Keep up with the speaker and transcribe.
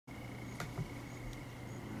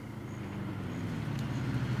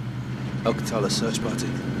Alcatala search party.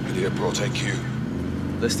 Idiot brought AQ.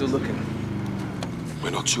 They're still looking.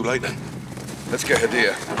 We're not too late then. Let's get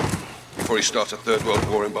Hadir before he starts a third world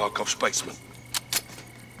war in Barkov's basement.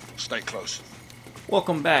 Stay close.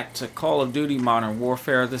 Welcome back to Call of Duty Modern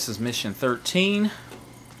Warfare. This is mission 13.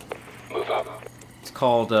 Move up. It's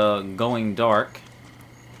called Going Dark.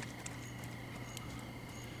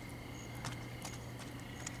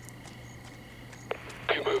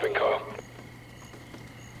 Keep moving, Carl.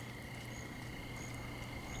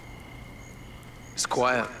 It's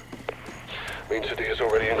quiet. Means Hadir's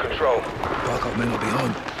already in control. Barkov may not be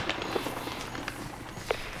home.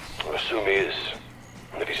 I assume he is.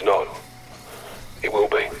 And if he's not, he will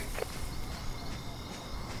be.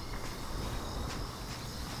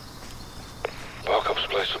 Barkov's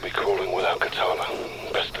place will be crawling without Katana.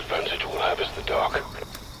 Best advantage we'll have is the dark.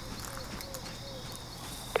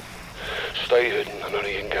 Stay hidden and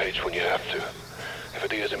only engage when you have to. If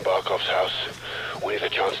Hadir's in Barkov's house, we need a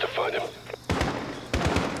chance to find him.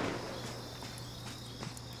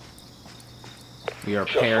 We are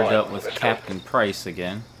paired up with Captain Price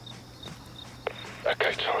again. That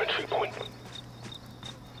gate's our entry point.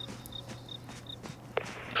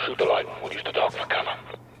 Shoot the light. We'll use the dark for cover.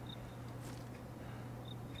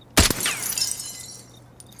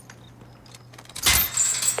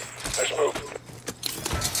 Let's move.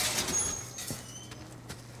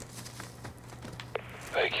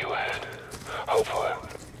 AQ ahead. Hold fire.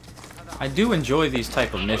 I do enjoy these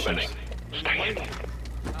type of missions. Stay hidden.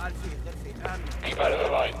 Keep out of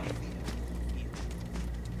the light.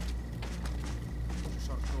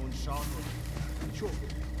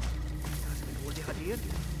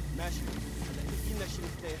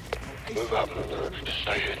 Move up. Just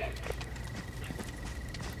stay hidden.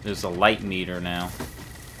 There's a light meter now.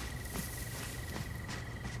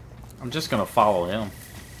 I'm just gonna follow him.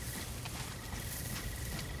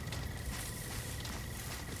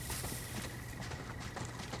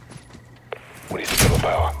 We need to kill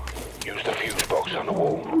power. Use the fuse box on the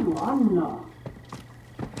wall.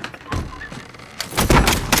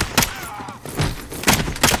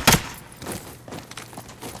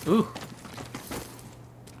 Ooh.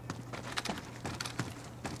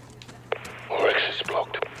 Our exit is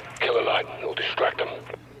blocked. Kill a light. It'll distract them.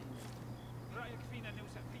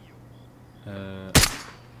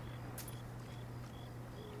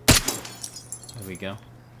 There we go.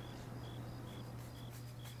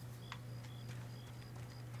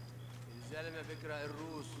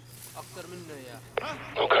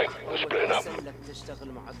 Okay, we're splitting up.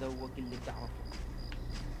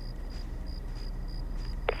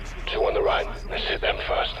 Two on the right. Let's hit them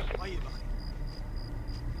first.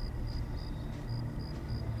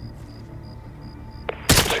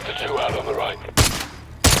 Take the two out on the right.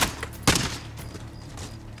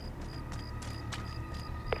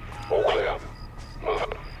 All clear. Move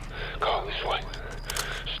up. Carl, this way.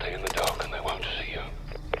 Stay in the dark and they won't see you.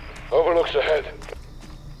 Overlook's ahead.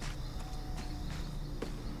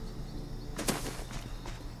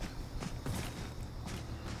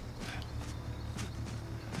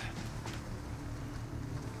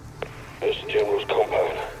 There's the General's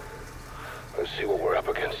compound. Let's see what we're up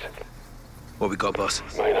against. What we got, boss?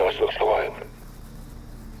 Main house looks quiet.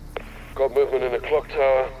 Got movement in the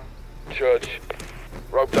Clocktower, church.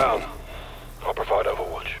 Rope down. I'll provide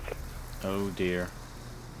overwatch. Oh dear.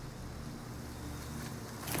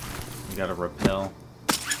 We gotta repel.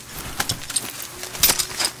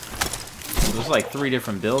 There's like 3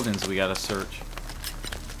 different buildings we gotta search.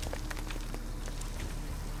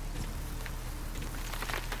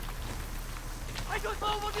 I don't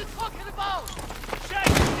know what you're talking about!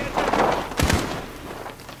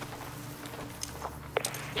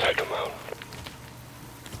 Take him out.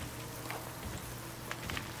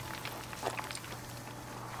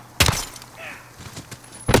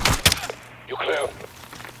 You clear.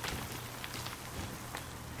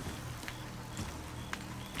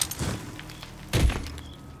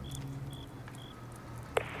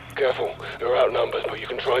 Careful, they're outnumbered, but you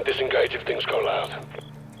can try and disengage if things go loud.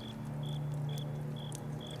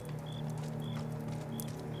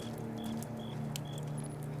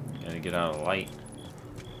 Gotta get out of light.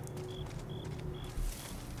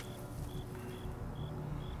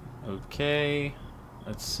 Okay.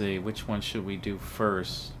 Let's see, which one should we do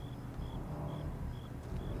first?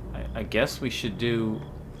 I guess we should do...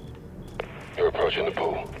 You're approaching the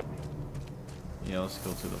pool. Yeah, let's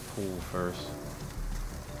go to the pool first.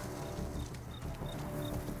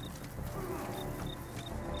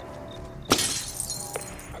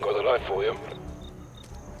 I got the light for you.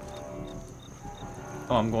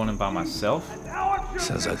 Oh, I'm going in by myself?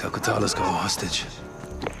 Sounds like Alcatala's got a hostage.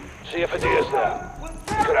 See if Hadir's there.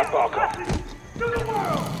 Get that Barkov. To the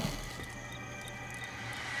world!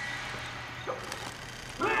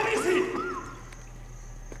 Where is he?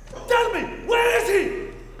 Tell me, where is he?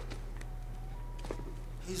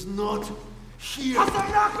 He's not here.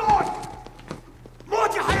 حصلناكم!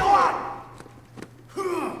 موت يا حيوان!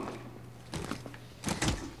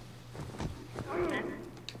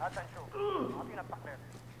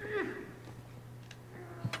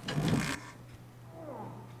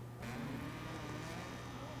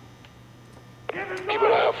 Keep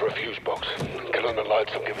an eye out for a fuse box. Get on the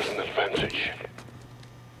lights and give us an advantage.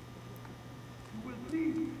 Will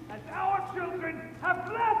leave as our children have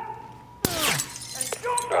left! And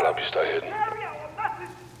you I'll help you stay hidden. carry our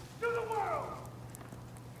message to the world!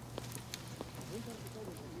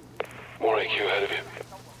 More AQ ahead of you.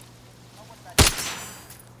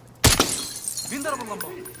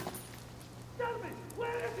 Tell me,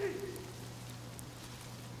 where is he?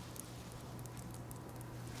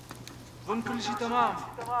 ظن كل شيء تمام.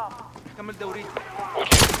 كمل دوريك.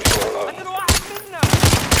 Watch it, you're alone. قتل واحد منا.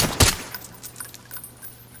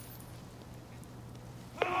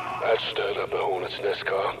 That stirred up the Hornet's nest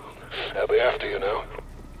car. They'll be after you now.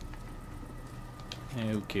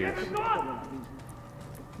 Who cares?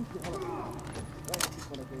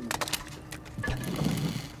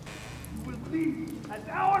 You will leave as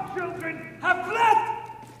our children have left!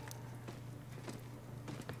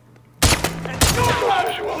 And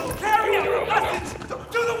you will carry our message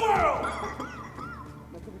to the world!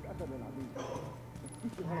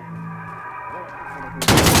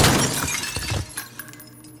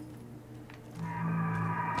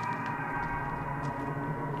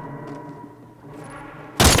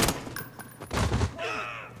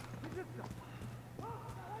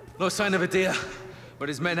 No sign of a deer, but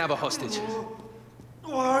his men have a hostage.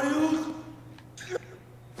 Who are you?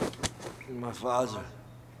 My father.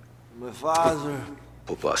 My father.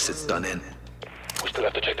 Poor bastard's done in. We still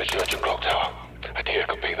have to check the church and Clocktower. A deer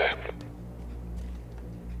could be there.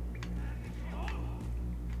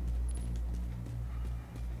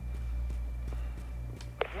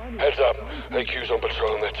 Heads up. AQ's on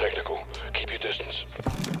patrol and they're technical. Keep your distance.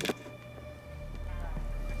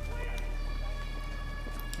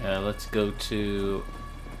 Let's go to...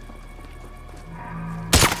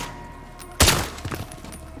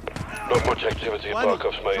 Not much activity at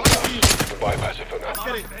Barkov's main house. We'll bypass it for now.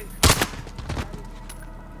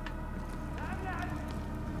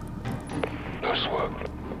 Nice work.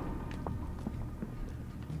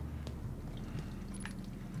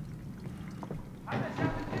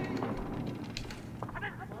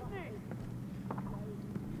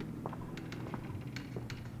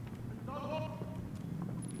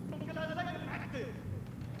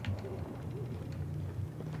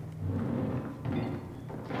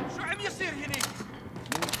 شو عم يصير هنيك؟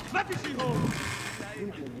 ما في شي هون.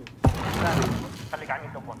 خليك عم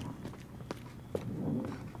يدور.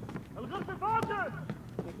 الغرفة فاضية!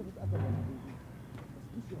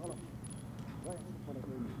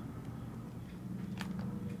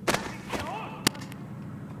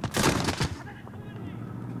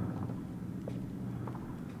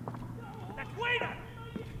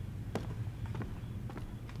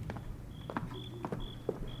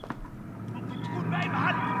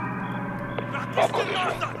 I've got this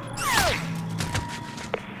one.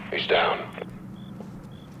 He's down.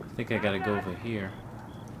 I think I gotta go over here.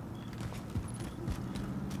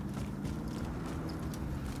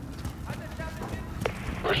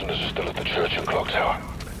 Prisoners are still at the church and Clocktower.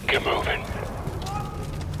 Get moving.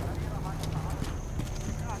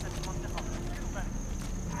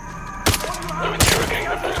 They're interrogating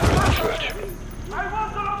the prisoner at the church. I want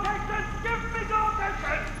the location! Give me the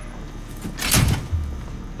location!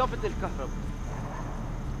 طفت الكهرباء.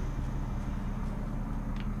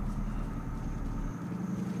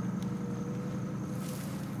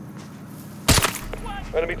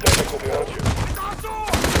 Enemy technical behind you.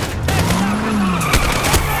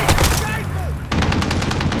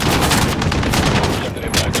 Sending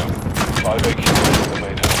him back up. 5 AQ in the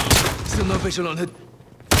main house. Still no visual on it.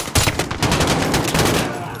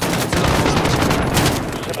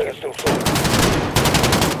 Civilians still full.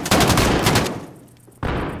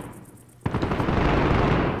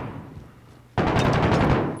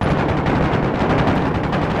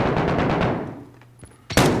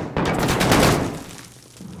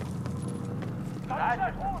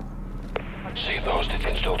 See those that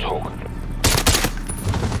can still talk.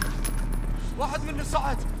 واحد منه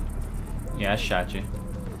صعد. Yeah, I shot you.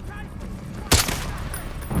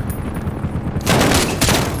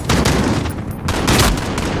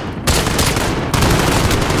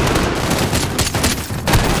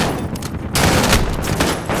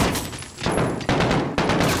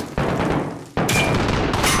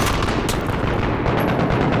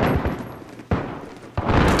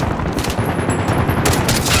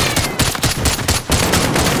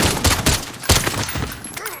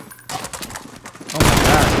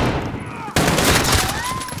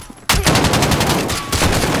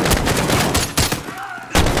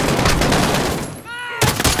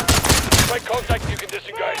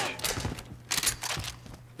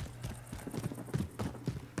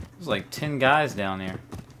 There's like 10 guys down there.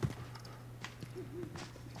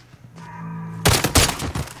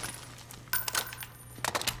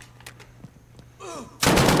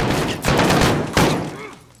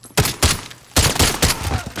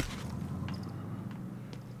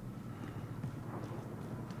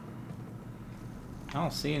 I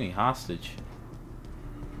don't see any hostage.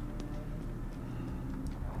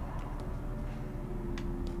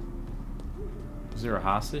 Is there a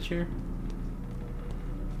hostage here?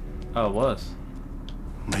 Oh, it was.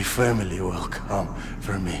 My family will come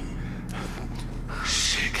for me.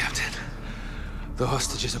 Shit, Captain. The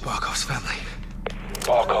hostage is a Barkov's family.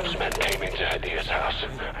 Barkov's men came into Hadir's house,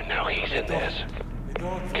 and now he's in theirs.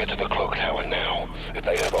 Get to the Clocktower now. If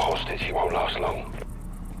they have a hostage, he won't last long.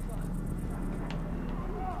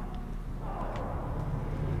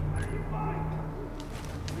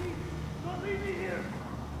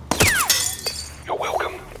 You're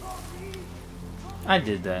welcome. I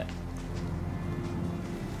did that.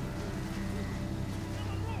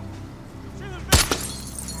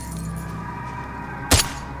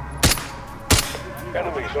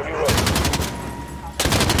 Enemies on your right.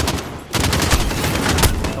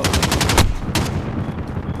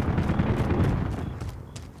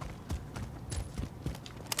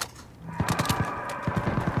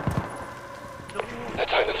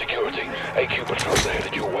 Lieutenant Security, AQ patrols are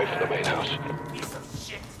headed your way from the main house. Piece of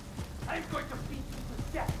shit! I'm going to beat you to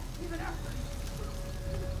death, even after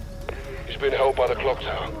He's been held by the clock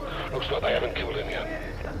tower. Looks like they haven't killed him yet.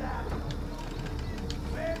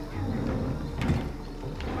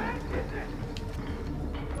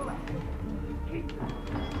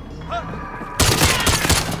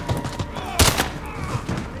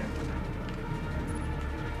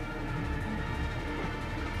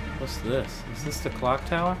 What's this? Is this the clock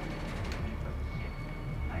tower?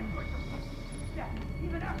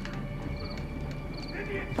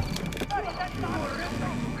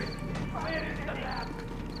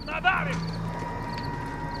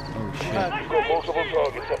 Oh shit. Got multiple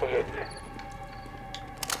targets up ahead.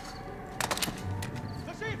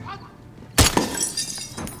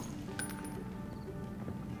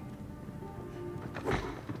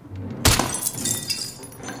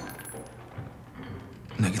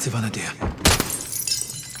 Negative on idea.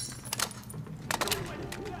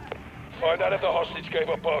 Find out if the hostage gave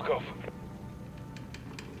up Barkov.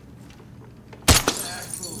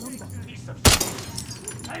 piece of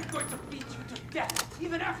shit! I'm going to beat you to death,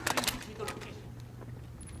 even after you give me the location.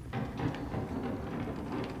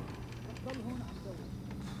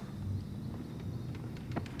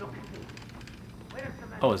 Look at me. Where's the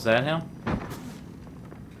man? Oh, is that him?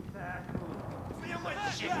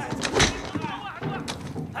 Shit.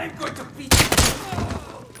 I'm going to beat you.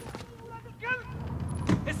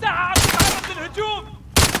 الساعة عم الهجوم.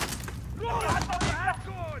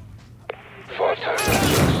 5 times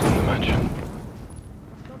less than you mentioned.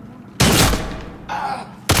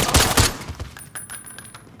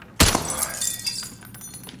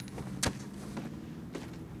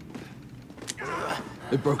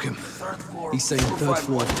 They broke him. He's saying third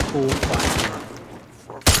floor, 451.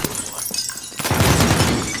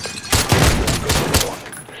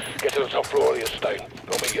 Get to the top floor of the estate.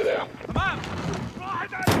 I'll meet you there.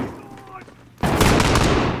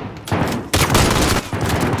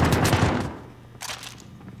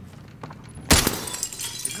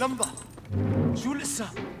 اللمبة شو لسه؟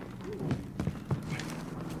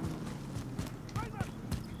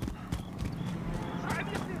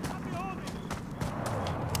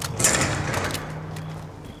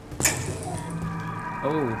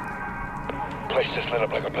 Oh, Place just lit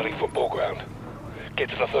up like a bloody football ground. Get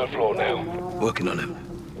to the 3rd floor now. Working on him.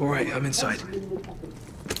 All right, I'm inside.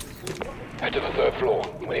 Head to the 3rd floor.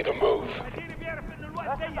 We need to move. مديري بيعرف انه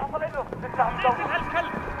الوقت ضيق. ننزل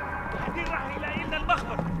هالكلب. مدير راح يلاقي لنا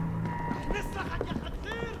المخبر. لسه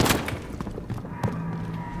حتخير.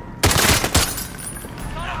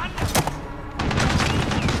 طلع عنك.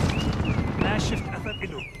 ما شفت اثر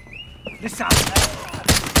له. لسه عم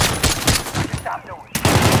دور.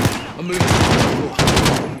 I'm moving to the floor.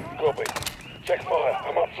 Copy. Check fire.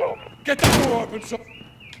 I'm up top. Get the door open, son.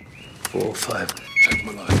 4, 5. Take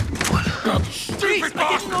my life. Stupid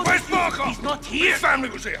bastard! Where's Barkov? He's not here. His family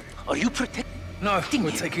was here. Are you protecting? No,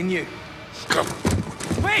 we're taking you. Come.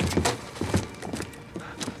 Wait!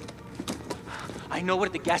 I know where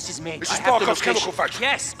the gas is made. This I is have the Barkov's location. chemical factory.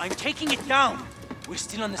 Yes, I'm taking it down. We're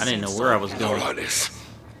still on the I same didn't know where I was Not going. like this.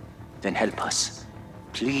 Then help us.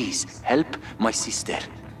 Please, help my sister.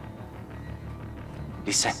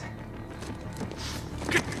 Listen.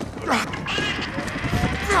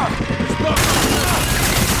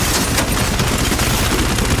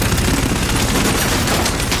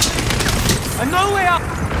 no way out!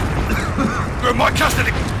 You're in my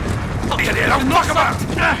custody! Get here, don't fuck about!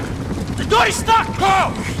 The door is stuck!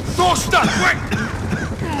 Carl! Door's stuck, quick!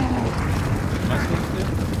 What am I supposed to do?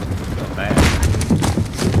 Go back.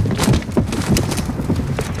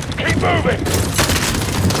 Keep moving!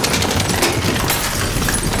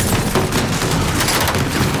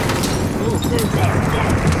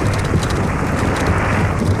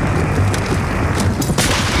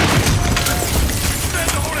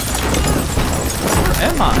 Where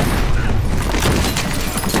am I?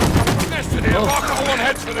 Nested here, Mark, I want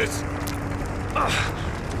heads for this!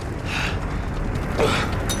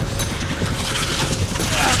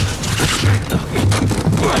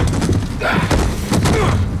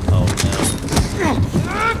 Oh no.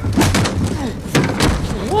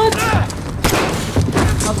 What? I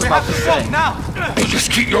was about to say. Now! You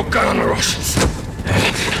just keep your gun on the Russians.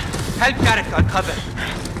 Help Garrett uncover.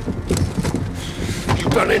 You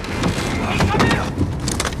done it?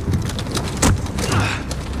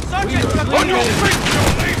 Sergeant, On your feet,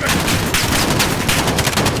 you're leaving!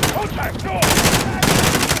 Contact, door!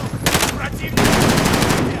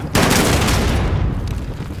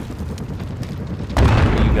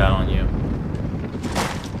 What you got on you?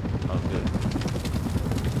 Oh, good.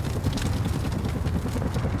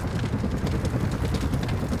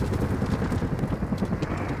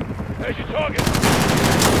 There's your target!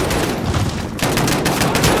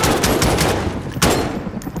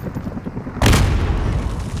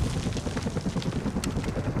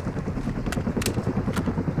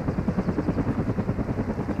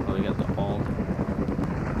 Oh, you got the ball.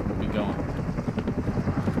 Where you going?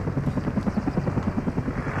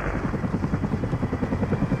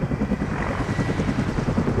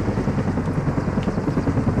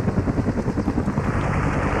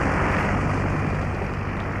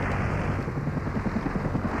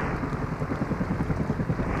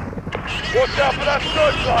 Watch out for that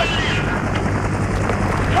searchlight!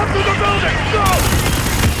 Come to the building! Go!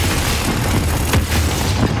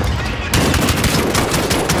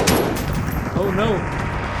 Oh no!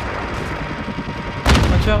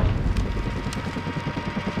 Watch out!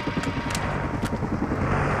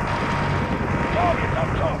 Target up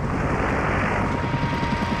top!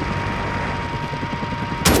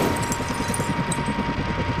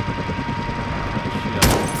 Shoot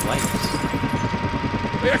out lights.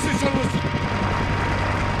 The exit's on the...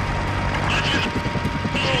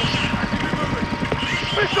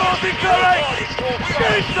 Missiles incoming!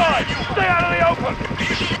 Get inside! Stay out of the open!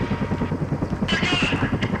 Where is he?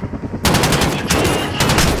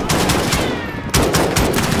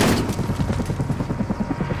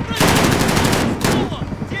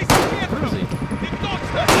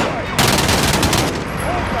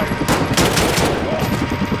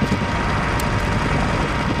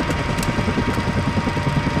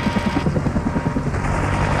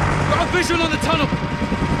 got a visual on the tunnel!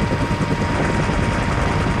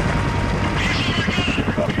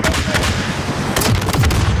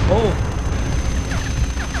 Oh!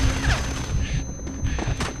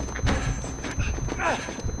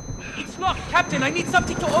 It's locked! Captain, I need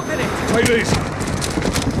something to open it! Take these!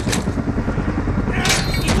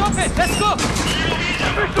 It's open! Let's go!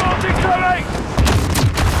 Missiles incoming!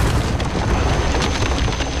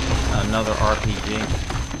 Another RPG.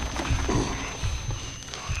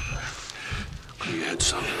 Clear your head,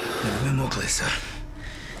 son. We're more clear, sir.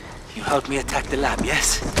 You helped me attack the lab,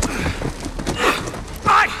 yes?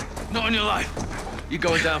 Aye! Not on your life. You're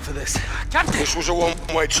going down for this. Captain! This was a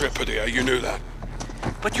one-way trip, Padilla. You knew that.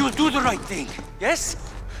 But you'll do the right thing, yes?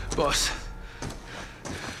 Boss,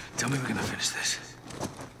 tell me we're gonna finish this.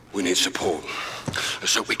 We need support.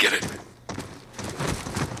 Let's hope we get it.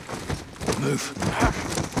 Move.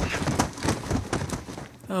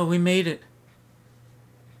 Oh, we made it.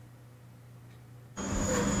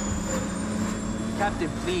 Captain,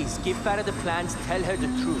 please, give Farah the plans, tell her the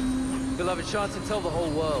truth. You'll have a chance to tell the whole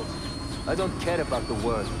world. I don't care about the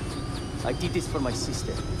world. I did this for my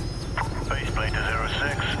sister. Faceplate to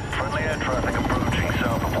 06. Friendly air traffic approaching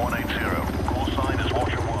south of 180. Call sign is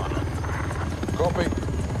Watcher 1. Copy.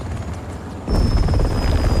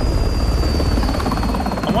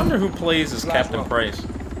 I wonder who plays as Captain Price.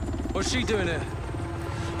 What's she doing here?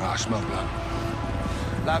 Ah, smell blood.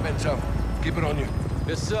 Lab intel. Keep it on you.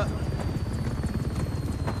 Yes, sir.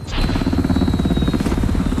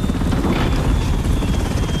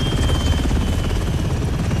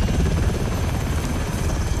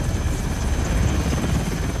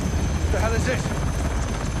 What the hell is this?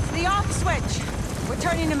 It's the off switch. We're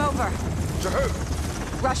turning him over. To who?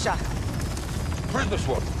 Russia. Prisoner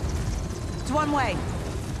swap. It's one way.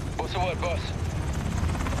 What's the word, boss?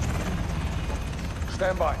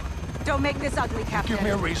 Stand by. don't make this ugly, Captain. Give me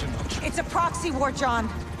a reason not to. It's a proxy war, John.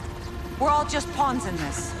 We're all just pawns in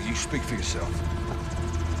this. You speak for yourself.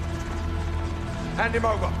 Hand him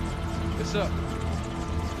over. Yes, sir.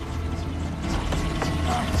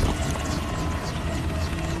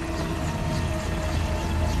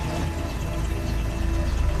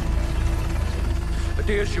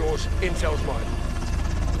 Idea's yours, intel's mine.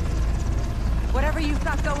 Whatever you've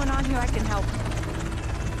got going on here, I can help.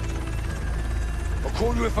 I'll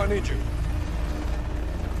call you if I need you.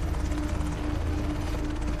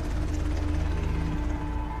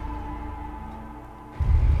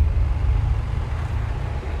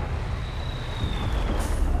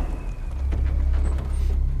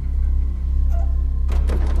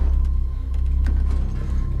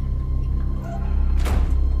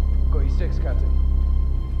 Got you 6, Captain.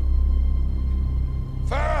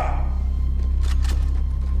 Farah!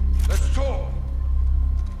 Let's talk.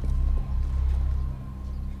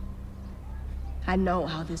 I know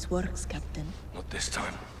how this works, Captain. Not this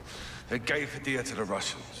time. They gave Hadir to the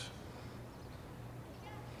Russians.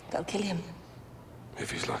 They'll kill him.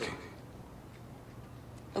 If he's lucky.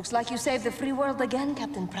 Looks like you saved the free world again,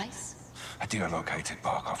 Captain Price. Hadir located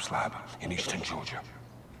Barkov's lab in eastern Georgia.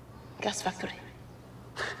 Gas factory.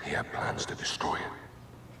 He had plans to destroy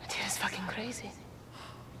it. It is fucking crazy.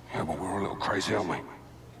 Yeah, but we're a little crazy, aren't we?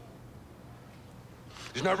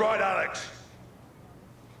 Isn't that right, Alex?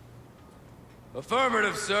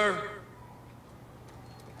 Affirmative, sir.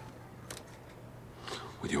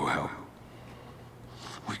 With your help,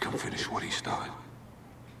 we can finish what he started.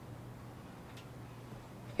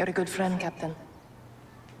 You're a good friend, Captain.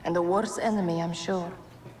 And the worst enemy, I'm sure.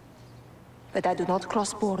 But I do not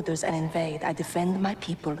cross borders and invade. I defend my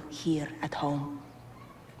people here at home.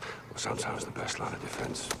 Well, sometimes the best line of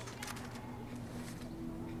defense.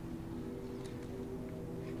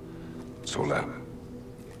 It's all there.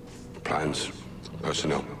 Plans,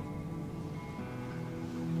 personnel.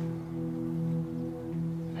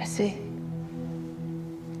 I see.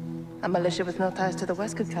 A militia with no ties to the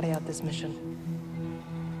West could carry out this mission.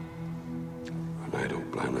 And they'd all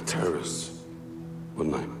blame the terrorists,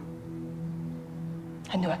 wouldn't they?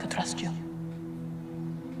 I knew I could trust you.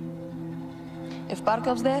 If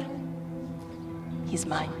Barkov's there, he's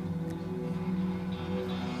mine.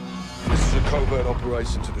 This is a covert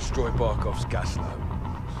operation to destroy Barkov's gas lab.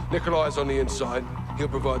 Nikolai's on the inside. He'll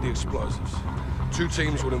provide the explosives. 2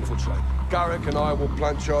 teams will infiltrate. Garrick and I will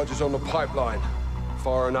plant charges on the pipeline.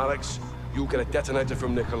 Farah and Alex, you'll get a detonator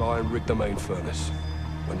from Nikolai and rig the main furnace.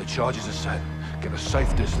 When the charges are set, get a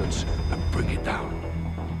safe distance and bring it down.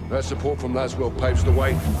 That support from Laswell paves the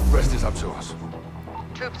way. The rest is up to us.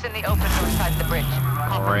 Troops in the open north side of the bridge.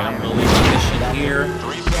 Alright, I'm gonna leave a mission here.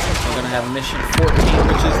 We're gonna have mission 14,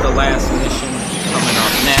 which is the last mission, coming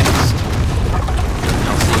up next.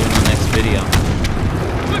 I'll see you in the next video.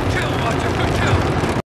 Good kill, Roger, good kill.